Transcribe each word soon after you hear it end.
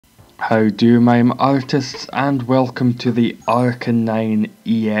How do Mime Artists, and welcome to the Arcanine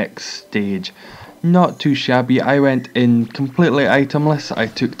EX stage. Not too shabby. I went in completely itemless. I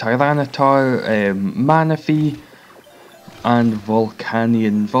took Tyranitar, Manaphy and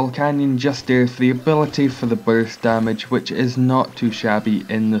Volcanion. Volcanion just there for the ability for the burst damage, which is not too shabby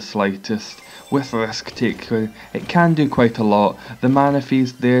in the slightest. With Risk Taker, it can do quite a lot. The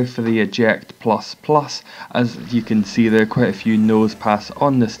Manaphy's there for the eject plus. As you can see, there are quite a few nose pass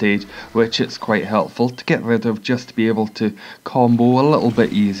on the stage, which it's quite helpful to get rid of just to be able to combo a little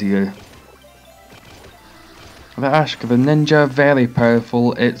bit easier. The Ninja, very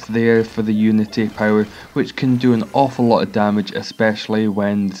powerful. It's there for the Unity power, which can do an awful lot of damage, especially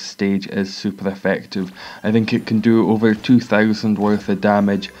when the stage is super effective. I think it can do over 2000 worth of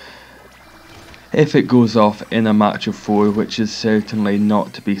damage if it goes off in a match of 4, which is certainly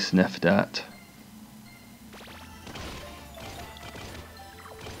not to be sniffed at.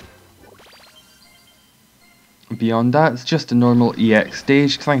 Beyond that, it's just a normal EX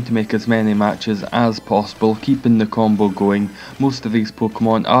stage, trying to make as many matches as possible, keeping the combo going. Most of these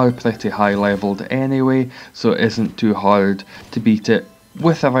Pokemon are pretty high leveled anyway, so it isn't too hard to beat it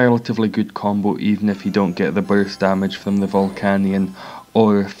with a relatively good combo, even if you don't get the burst damage from the Volcanion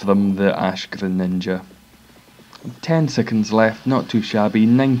or from the Ninja. 10 seconds left, not too shabby,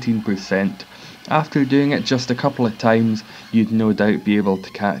 19%. After doing it just a couple of times, you'd no doubt be able to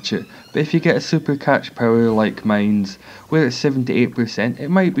catch it, but if you get a super catch power like mine's, where it's 78%, it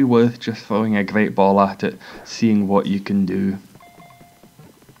might be worth just throwing a great ball at it, seeing what you can do.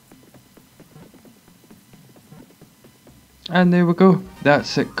 And there we go,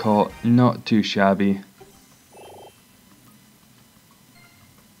 that's it caught, not too shabby.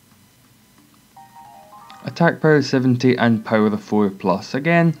 Attack power 70 and power 4+.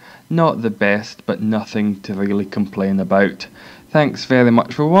 Again, not the best, but nothing to really complain about. Thanks very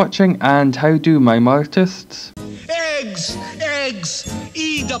much for watching, and how do Mime Artists? Eggs! Eggs!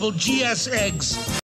 E-double-G-S eggs!